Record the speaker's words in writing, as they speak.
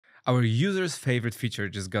Our users' favorite feature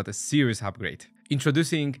just got a serious upgrade.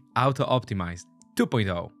 Introducing Auto Optimized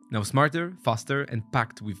 2.0. Now smarter, faster, and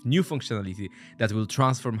packed with new functionality that will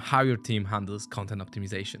transform how your team handles content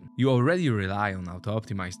optimization. You already rely on Auto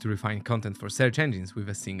Optimize to refine content for search engines with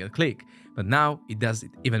a single click, but now it does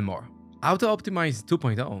it even more. Auto Optimize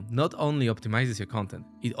 2.0 not only optimizes your content,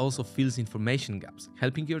 it also fills information gaps,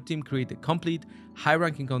 helping your team create a complete,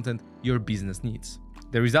 high-ranking content your business needs.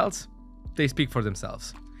 The results? They speak for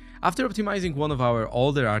themselves. After optimizing one of our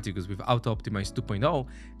older articles with Auto Optimize 2.0,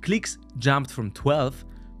 clicks jumped from 12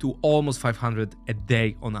 to almost 500 a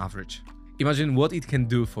day on average. Imagine what it can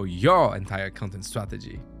do for your entire content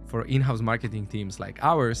strategy. For in-house marketing teams like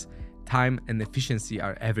ours, time and efficiency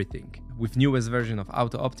are everything. With newest version of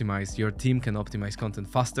Auto Optimize, your team can optimize content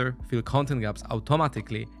faster, fill content gaps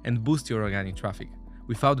automatically, and boost your organic traffic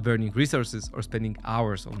without burning resources or spending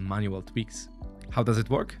hours on manual tweaks. How does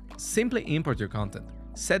it work? Simply import your content,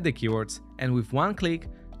 set the keywords, and with one click,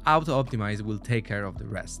 Auto Optimize will take care of the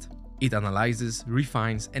rest. It analyzes,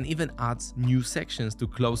 refines, and even adds new sections to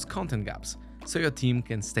close content gaps, so your team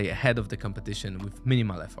can stay ahead of the competition with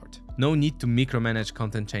minimal effort. No need to micromanage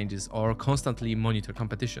content changes or constantly monitor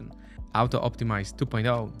competition. Auto Optimize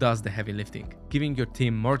 2.0 does the heavy lifting, giving your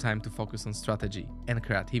team more time to focus on strategy and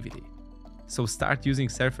creativity. So start using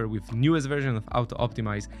Surfer with newest version of Auto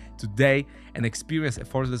Optimize today and experience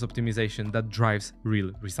effortless optimization that drives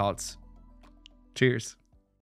real results. Cheers!